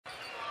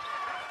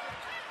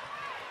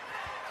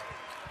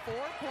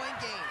4-point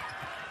game.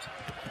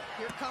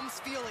 Here comes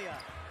Phelia.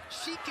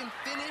 She can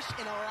finish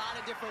in a lot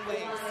of different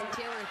ways.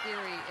 Taylor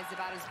Theory is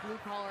about as blue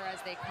collar as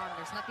they come.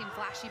 There's nothing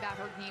flashy about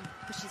her game,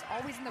 but she's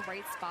always in the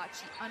right spot.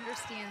 She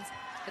understands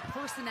the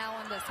personnel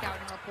and the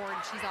scouting report,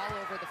 and she's all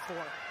over the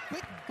floor.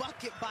 Quick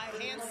bucket by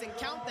Hansen.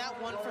 Count that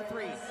one for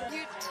 3.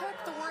 You took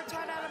the words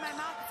right out of my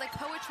mouth. It's like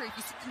poetry. If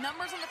you see the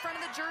numbers on the front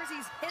of the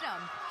jerseys, hit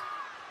them.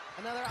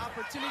 Another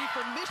opportunity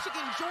for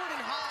Michigan.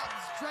 Jordan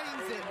Hobbs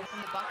drains it. And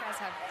the Buckeyes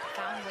have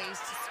found ways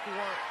to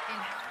score and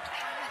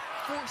haven't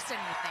forced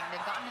anything.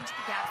 They've gotten into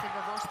the gaps. They've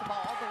reversed the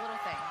ball, all the little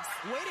things.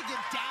 Way to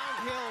get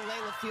downhill,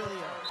 Laila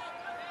Phelia.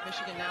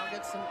 Michigan now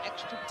gets some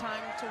extra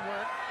time to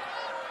work.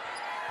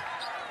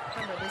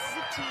 Remember, this is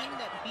a team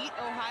that beat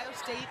Ohio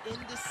State in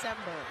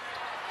December.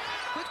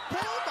 Quick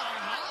pull by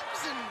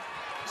Hobbs and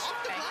off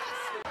the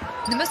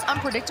glass. The most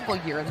unpredictable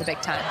year in the Big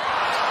Ten.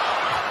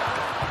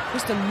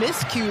 Just a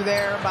miscue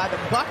there by the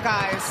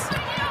Buckeyes.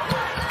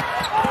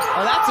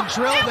 Oh, that's a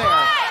drill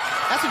there.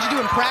 That's what you do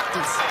in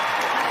practice.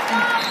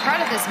 Proud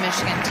of this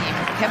Michigan team.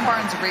 Kim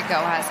Barnes-Rico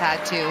has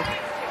had to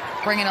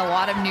bring in a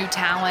lot of new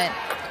talent.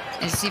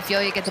 And you see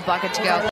Phelia get the bucket to go.